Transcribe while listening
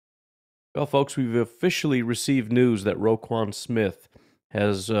Well, folks, we've officially received news that Roquan Smith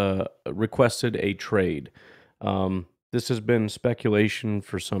has requested a trade. This has been speculation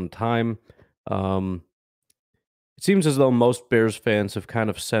for some time. Um, it seems as though most Bears fans have kind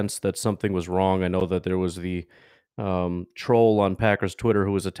of sensed that something was wrong. I know that there was the troll on Packers Twitter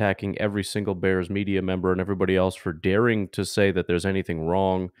who was attacking every single Bears media member and everybody else for daring to say that there's anything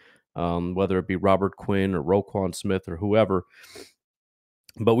wrong, whether it be Robert Quinn or Roquan Smith or whoever.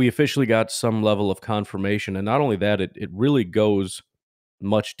 But we officially got some level of confirmation, and not only that, it really goes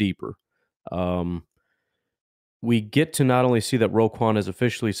much deeper. Um, we get to not only see that Roquan has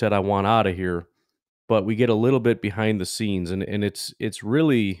officially said, "I want out of here," but we get a little bit behind the scenes, and it's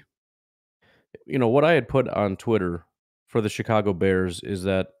really, what I had put on Twitter for the Chicago Bears is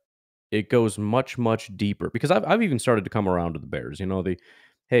that it goes much, much deeper because I've even started to come around to the Bears.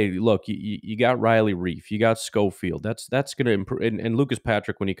 Hey, look, you got Riley Reef, you got Schofield. That's going to improve, and Lucas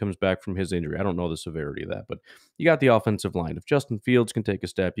Patrick when he comes back from his injury. I don't know the severity of that, but you got the offensive line. If Justin Fields can take a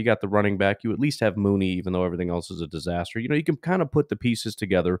step, you got the running back. You at least have Mooney, even though everything else is a disaster. You can kind of put the pieces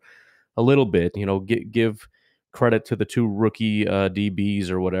together a little bit. Give credit to the two rookie DBs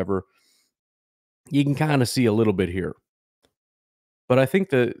or whatever. You can kind of see a little bit here. But I think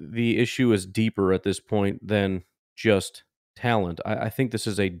the issue is deeper at this point than just talent. I think this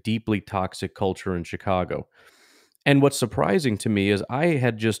is a deeply toxic culture in Chicago. And what's surprising to me is I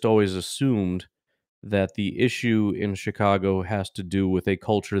had just always assumed that the issue in Chicago has to do with a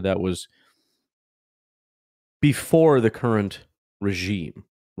culture that was before the current regime,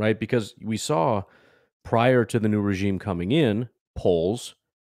 right? Because we saw prior to the new regime coming in, polls,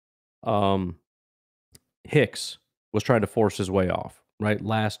 um, Hicks was trying to force his way off, right?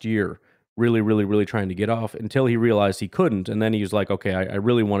 Last year, really, really, really trying to get off until he realized he couldn't. And then he was like, okay, I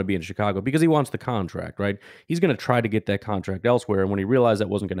really want to be in Chicago because he wants the contract, right? He's going to try to get that contract elsewhere. And when he realized that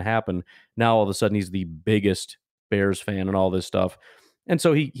wasn't going to happen, now all of a sudden he's the biggest Bears fan and all this stuff. And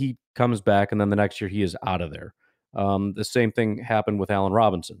so he comes back, and then the next year he is out of there. The same thing happened with Allen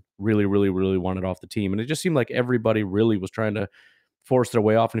Robinson. Really, really, really wanted off the team. And it just seemed like everybody really was trying to force their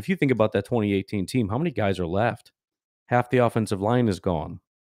way off. And if you think about that 2018 team, how many guys are left? Half the offensive line is gone.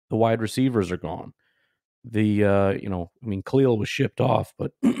 The wide receivers are gone. Khalil was shipped off,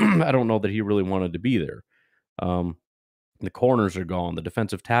 but I don't know that he really wanted to be there. Um, the corners are gone. The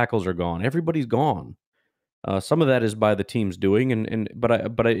defensive tackles are gone. Everybody's gone. Some of that is by the team's doing,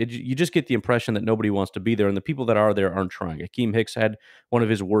 you just get the impression that nobody wants to be there, and the people that are there aren't trying. Akeem Hicks had one of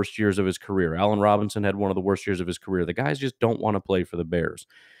his worst years of his career. Allen Robinson had one of the worst years of his career. The guys just don't want to play for the Bears.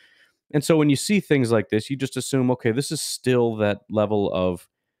 And so when you see things like this, you just assume, okay, this is still that level of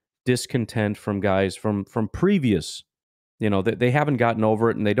discontent from guys from previous. They haven't gotten over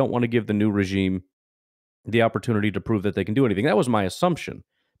it, and they don't want to give the new regime the opportunity to prove that they can do anything. That was my assumption.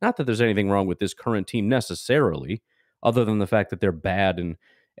 Not that there's anything wrong with this current team necessarily, other than the fact that they're bad and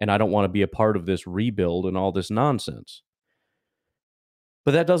I don't want to be a part of this rebuild and all this nonsense.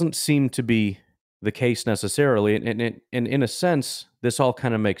 But that doesn't seem to be the case necessarily, and in a sense, this all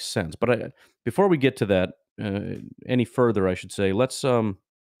kind of makes sense. But before we get to that any further, I should say, let's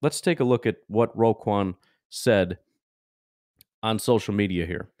take a look at what Roquan said on social media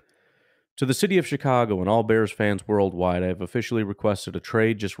here. To the city of Chicago and all Bears fans worldwide, I have officially requested a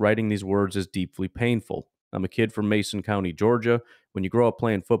trade. Just writing these words is deeply painful. I'm a kid from Mason County, Georgia. When you grow up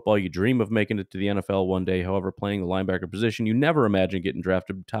playing football, you dream of making it to the NFL one day. However, playing the linebacker position, you never imagine getting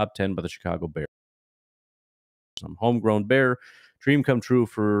drafted top 10 by the Chicago Bears. I'm homegrown Bear. Dream come true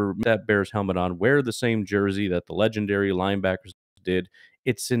for that Bears helmet on. Wear the same jersey that the legendary linebackers did.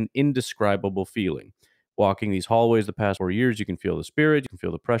 It's an indescribable feeling. Walking these hallways the past 4 years, you can feel the spirit. You can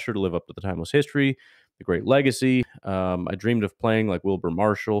feel the pressure to live up to the timeless history, the great legacy. I dreamed of playing like Wilbur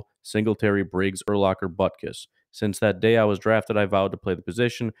Marshall, Singletary, Briggs, Urlacher, Butkus. Since that day I was drafted, I vowed to play the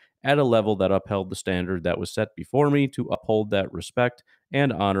position at a level that upheld the standard that was set before me, to uphold that respect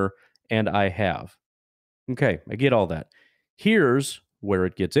and honor, and I have. Okay, I get all that. Here's where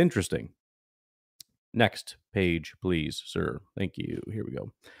it gets interesting. Next page, please, sir. Thank you. Here we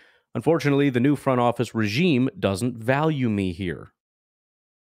go. Unfortunately, the new front office regime doesn't value me here.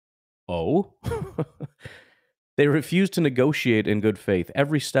 Oh? They refuse to negotiate in good faith.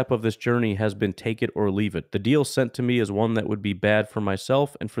 Every step of this journey has been take it or leave it. The deal sent to me is one that would be bad for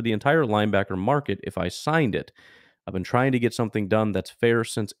myself and for the entire linebacker market if I signed it. I've been trying to get something done that's fair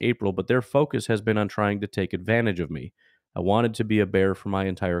since April, but their focus has been on trying to take advantage of me. I wanted to be a Bear for my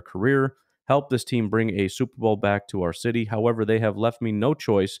entire career, help this team bring a Super Bowl back to our city. However, they have left me no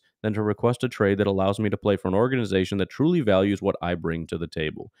choice than to request a trade that allows me to play for an organization that truly values what I bring to the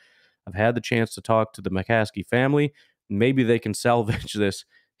table. I've had the chance to talk to the McCaskey family. Maybe they can salvage this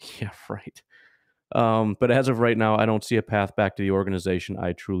Yeah, right. But as of right now, I don't see a path back to the organization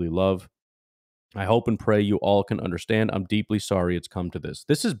I truly love. I hope and pray you all can understand. I'm deeply sorry it's come to this.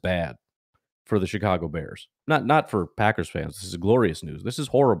 This is bad for the Chicago Bears. Not for Packers fans. This is glorious news. This is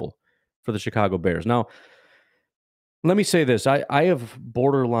horrible for the Chicago Bears. Now, let me say this. I have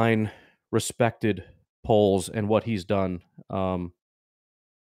borderline respected Poles and what he's done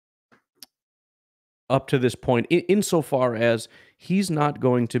up to this point, insofar as he's not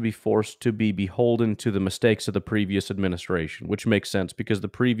going to be forced to be beholden to the mistakes of the previous administration, which makes sense because the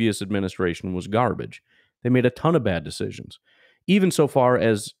previous administration was garbage. They made a ton of bad decisions, even so far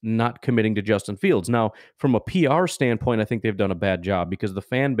as not committing to Justin Fields. Now, from a PR standpoint, I think they've done a bad job because the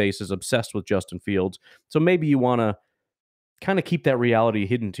fan base is obsessed with Justin Fields. So maybe you want to kind of keep that reality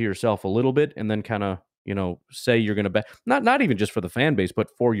hidden to yourself a little bit and then kind of, say you're going to bet, not even just for the fan base, but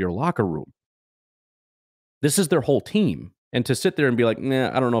for your locker room. This is their whole team. And to sit there and be like,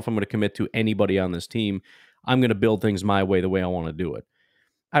 nah, I don't know if I'm going to commit to anybody on this team. I'm going to build things my way, the way I want to do it.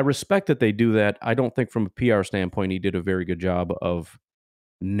 I respect that they do that. I don't think from a PR standpoint, he did a very good job of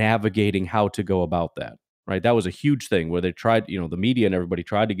navigating how to go about that. Right. That was a huge thing where they tried, the media and everybody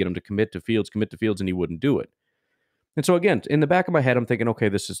tried to get him to commit to Fields, and he wouldn't do it. And so again, in the back of my head, I'm thinking, okay,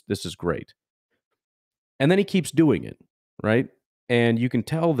 this is great. And then he keeps doing it, right? And you can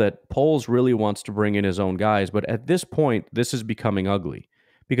tell that Poles really wants to bring in his own guys, but at this point, this is becoming ugly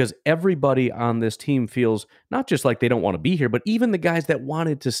because everybody on this team feels not just like they don't want to be here, but even the guys that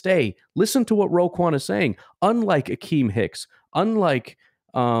wanted to stay. Listen to what Roquan is saying. Unlike Akeem Hicks, unlike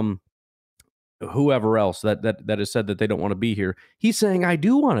whoever else that has said that they don't want to be here, he's saying, I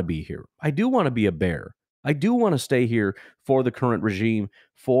do want to be here. I do want to be a Bear. I do want to stay here for the current regime,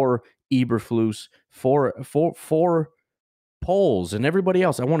 for Eberflus, for Poles and everybody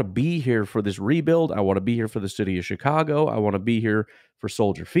else. I want to be here for this rebuild. I want to be here for the city of Chicago. I want to be here for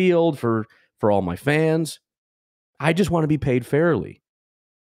Soldier Field, for all my fans. I just want to be paid fairly.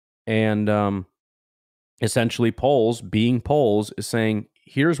 And essentially, being Poles, is saying,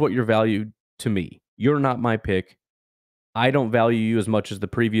 here's what you're valued to me. You're not my pick. I don't value you as much as the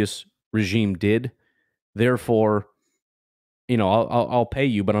previous regime did. Therefore, I'll pay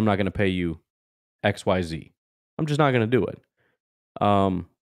you, but I'm not going to pay you XYZ. I'm just not going to do it. And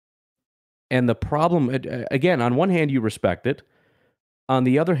the problem, again, on one hand, you respect it. On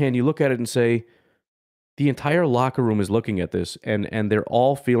the other hand, you look at it and say, the entire locker room is looking at this, and they're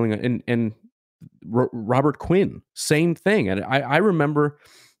all feeling, and Robert Quinn, same thing. And I remember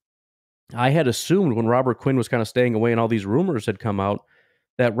I had assumed when Robert Quinn was kind of staying away and all these rumors had come out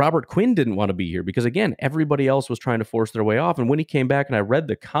that Robert Quinn didn't want to be here because, again, everybody else was trying to force their way off. And when he came back and I read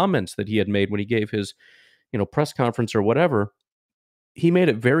the comments that he had made when he gave his, press conference or whatever, he made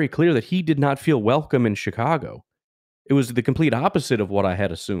it very clear that he did not feel welcome in Chicago. It was the complete opposite of what I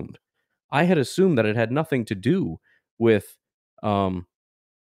had assumed. I had assumed that it had nothing to do with them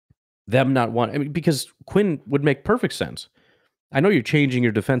not wanting. I mean, because Quinn would make perfect sense. I know you're changing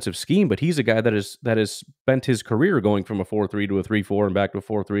your defensive scheme, but he's a guy that has spent his career going from a 4-3 to a 3-4 and back to a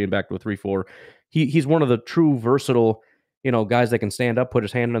 4-3 and back to a 3-4. He's one of the true versatile, guys that can stand up, put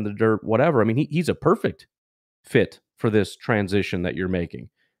his hand in the dirt, whatever. I mean, he's a perfect fit for this transition that you're making.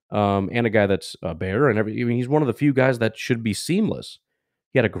 And a guy that's a Bear and he's one of the few guys that should be seamless.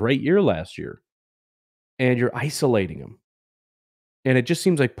 He had a great year last year, and you're isolating him. And it just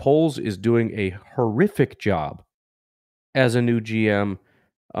seems like Poles is doing a horrific job as a new GM.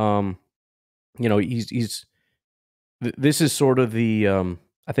 This is sort of the,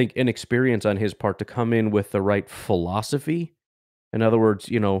 I think, inexperience on his part to come in with the right philosophy. In other words,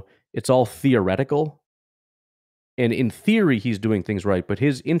 it's all theoretical. And in theory, he's doing things right, but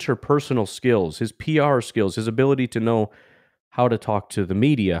his interpersonal skills, his PR skills, his ability to know how to talk to the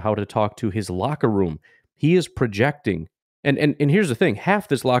media, how to talk to his locker room, he is projecting. And here's the thing, half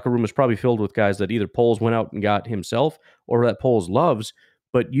this locker room is probably filled with guys that either Poles went out and got himself or that Poles loves,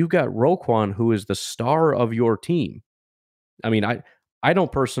 but you've got Roquan, who is the star of your team. I mean, I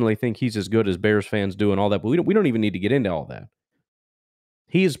don't personally think he's as good as Bears fans do and all that, but we don't even need to get into all that.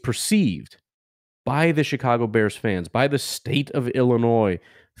 He is perceived by the Chicago Bears fans, by the state of Illinois,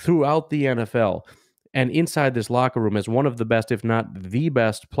 throughout the NFL, and inside this locker room as one of the best, if not the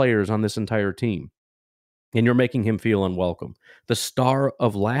best, players on this entire team. And you're making him feel unwelcome. The star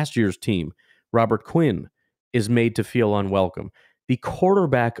of last year's team, Robert Quinn, is made to feel unwelcome. The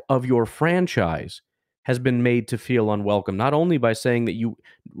quarterback of your franchise has been made to feel unwelcome, not only by saying that you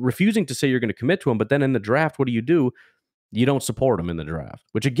refusing to say you're going to commit to him, but then in the draft, what do? You don't support him in the draft,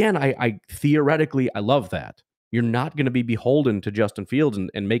 which again, I theoretically, I love that. You're not going to be beholden to Justin Fields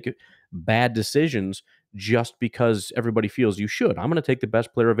and make bad decisions just because everybody feels you should. I'm gonna take the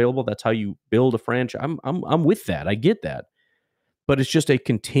best player available. That's how you build a franchise. I'm with that. I get that. But it's just a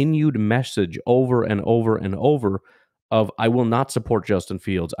continued message over and over and over of I will not support Justin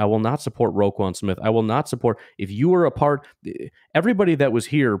Fields. I will not support Roquan Smith. I will not support if you were a part everybody that was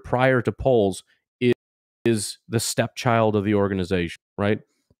here prior to polls is, is the stepchild of the organization, right?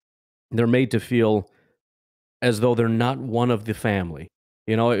 They're made to feel as though they're not one of the family.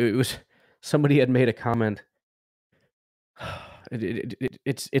 It was somebody had made a comment.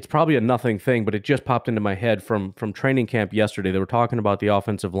 It's probably a nothing thing, but it just popped into my head from training camp yesterday. They were talking about the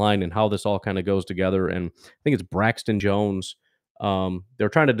offensive line and how this all kind of goes together. And I think it's Braxton Jones. They're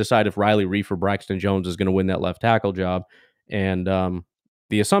trying to decide if Riley Reef or Braxton Jones is going to win that left tackle job. And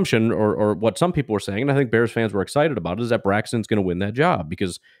the assumption, or what some people were saying, and I think Bears fans were excited about it, is that Braxton's going to win that job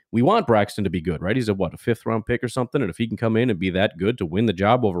because we want Braxton to be good, right? He's a fifth round pick or something, and if he can come in and be that good to win the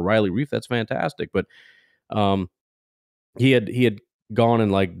job over Riley Reef, that's fantastic. But um, he had gone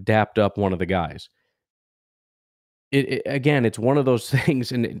and, like, dapped up one of the guys. Again, it's one of those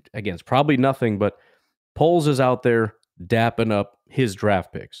things, and again, it's probably nothing, but Poles is out there dapping up his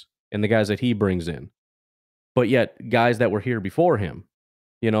draft picks and the guys that he brings in. But yet, guys that were here before him,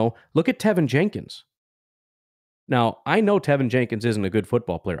 look at Tevin Jenkins. Now, I know Tevin Jenkins isn't a good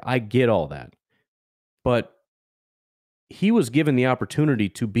football player. I get all that. But he was given the opportunity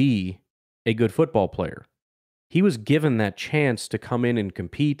to be a good football player. He was given that chance to come in and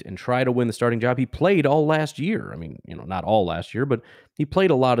compete and try to win the starting job. He played all last year. I mean, not all last year, but he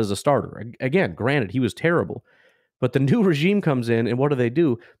played a lot as a starter. Again, granted, he was terrible. But the new regime comes in, and what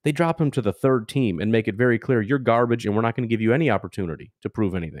do? They drop him to the third team and make it very clear, you're garbage, and we're not going to give you any opportunity to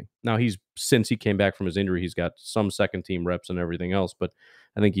prove anything. Now, since he came back from his injury, he's got some second-team reps and everything else, but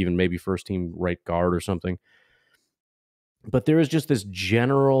I think even maybe first-team right guard or something. But there is just this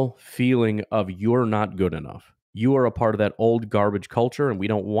general feeling of you're not good enough. You are a part of that old garbage culture, and we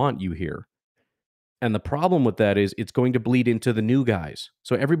don't want you here. And the problem with that is it's going to bleed into the new guys.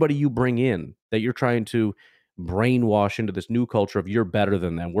 So everybody you bring in that you're trying to brainwash into this new culture of you're better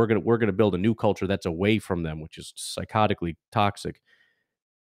than them. We're gonna build a new culture that's away from them, which is psychotically toxic.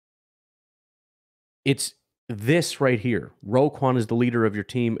 It's this right here. Roquan is the leader of your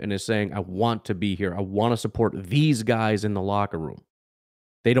team and is saying, I want to be here. I want to support these guys in the locker room.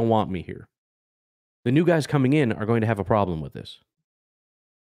 They don't want me here. The new guys coming in are going to have a problem with this.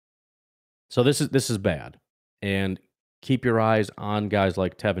 So this is bad. And keep your eyes on guys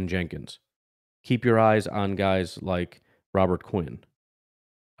like Tevin Jenkins. Keep your eyes on guys like Robert Quinn.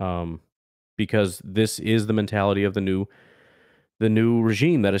 Because this is the mentality of the new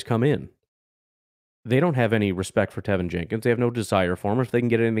regime that has come in. They don't have any respect for Tevin Jenkins. They have no desire for him. If they can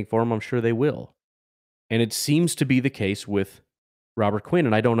get anything for him, I'm sure they will. And it seems to be the case with Robert Quinn,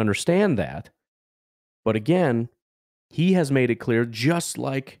 and I don't understand that. But again, he has made it clear, just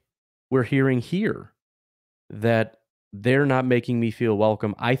like we're hearing here, that they're not making me feel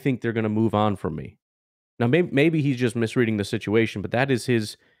welcome. I think they're going to move on from me. Now, maybe he's just misreading the situation, but that is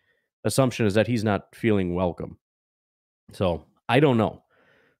his assumption, is that he's not feeling welcome. So I don't know.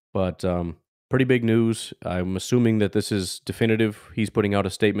 But pretty big news. I'm assuming that this is definitive. He's putting out a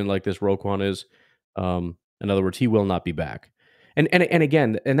statement like this, Roquan is. In other words, he will not be back. And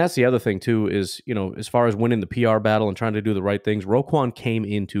again, and that's the other thing too, is, as far as winning the PR battle and trying to do the right things, Roquan came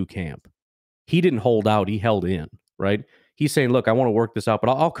into camp. He didn't hold out. He held in, right? He's saying, look, I want to work this out, but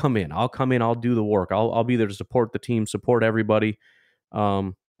I'll come in. I'll come in. I'll do the work. I'll be there to support the team, support everybody.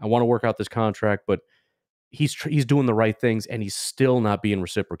 I want to work out this contract, but he's doing the right things, and he's still not being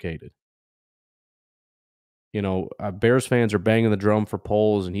reciprocated. Bears fans are banging the drum for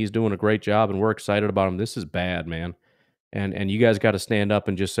Poles, and he's doing a great job, and we're excited about him. This is bad, man. And you guys got to stand up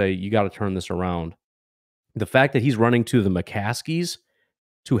and just say, you got to turn this around. The fact that he's running to the McCaskies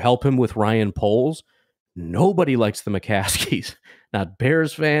to help him with Ryan Poles, nobody likes the McCaskies. Not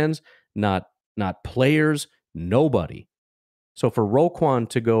Bears fans, not players, nobody. So for Roquan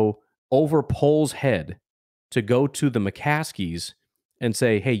to go over Poles' head to go to the McCaskies and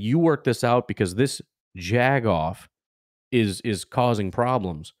say, hey, you work this out because this jagoff is causing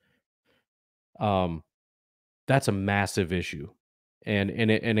problems. That's a massive issue. And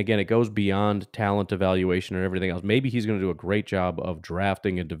again, it goes beyond talent evaluation and everything else. Maybe he's going to do a great job of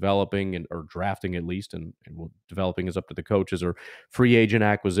drafting and developing, or drafting at least, and developing is up to the coaches, or free agent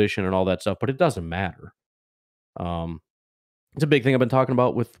acquisition and all that stuff. But it doesn't matter. It's a big thing I've been talking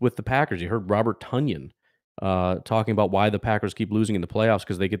about with the Packers. You heard Robert Tonyan talking about why the Packers keep losing in the playoffs,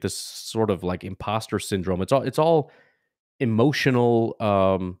 because they get this sort of like imposter syndrome. It's all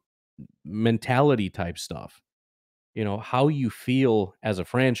emotional mentality type stuff. how you feel as a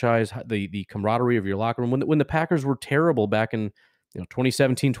franchise, the camaraderie of your locker room. When the Packers were terrible back in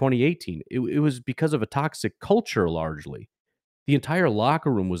 2017, 2018, it was because of a toxic culture largely. The entire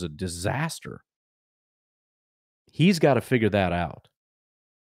locker room was a disaster. He's got to figure that out.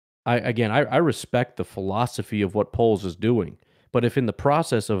 I respect the philosophy of what Poles is doing, but if in the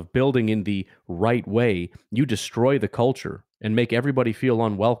process of building in the right way, you destroy the culture and make everybody feel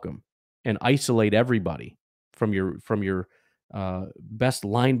unwelcome and isolate everybody from your best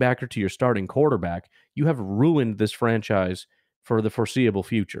linebacker to your starting quarterback, you have ruined this franchise for the foreseeable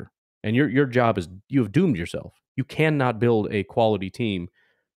future. And your job is you have doomed yourself. You cannot build a quality team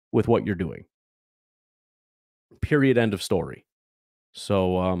with what you're doing. Period. End of story.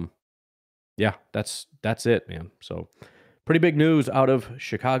 So yeah, that's it, man. So pretty big news out of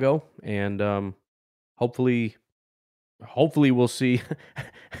Chicago, and hopefully, hopefully we'll see.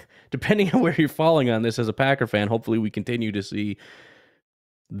 Depending on where you're falling on this as a Packer fan, hopefully we continue to see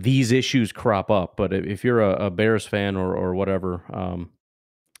these issues crop up. But if you're a Bears fan or whatever,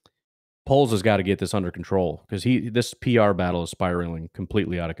 Poles has got to get this under control because this PR battle is spiraling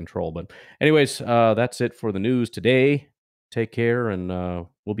completely out of control. But anyways, that's it for the news today. Take care, and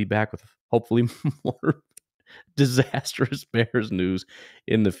we'll be back with hopefully more disastrous Bears news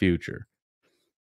in the future.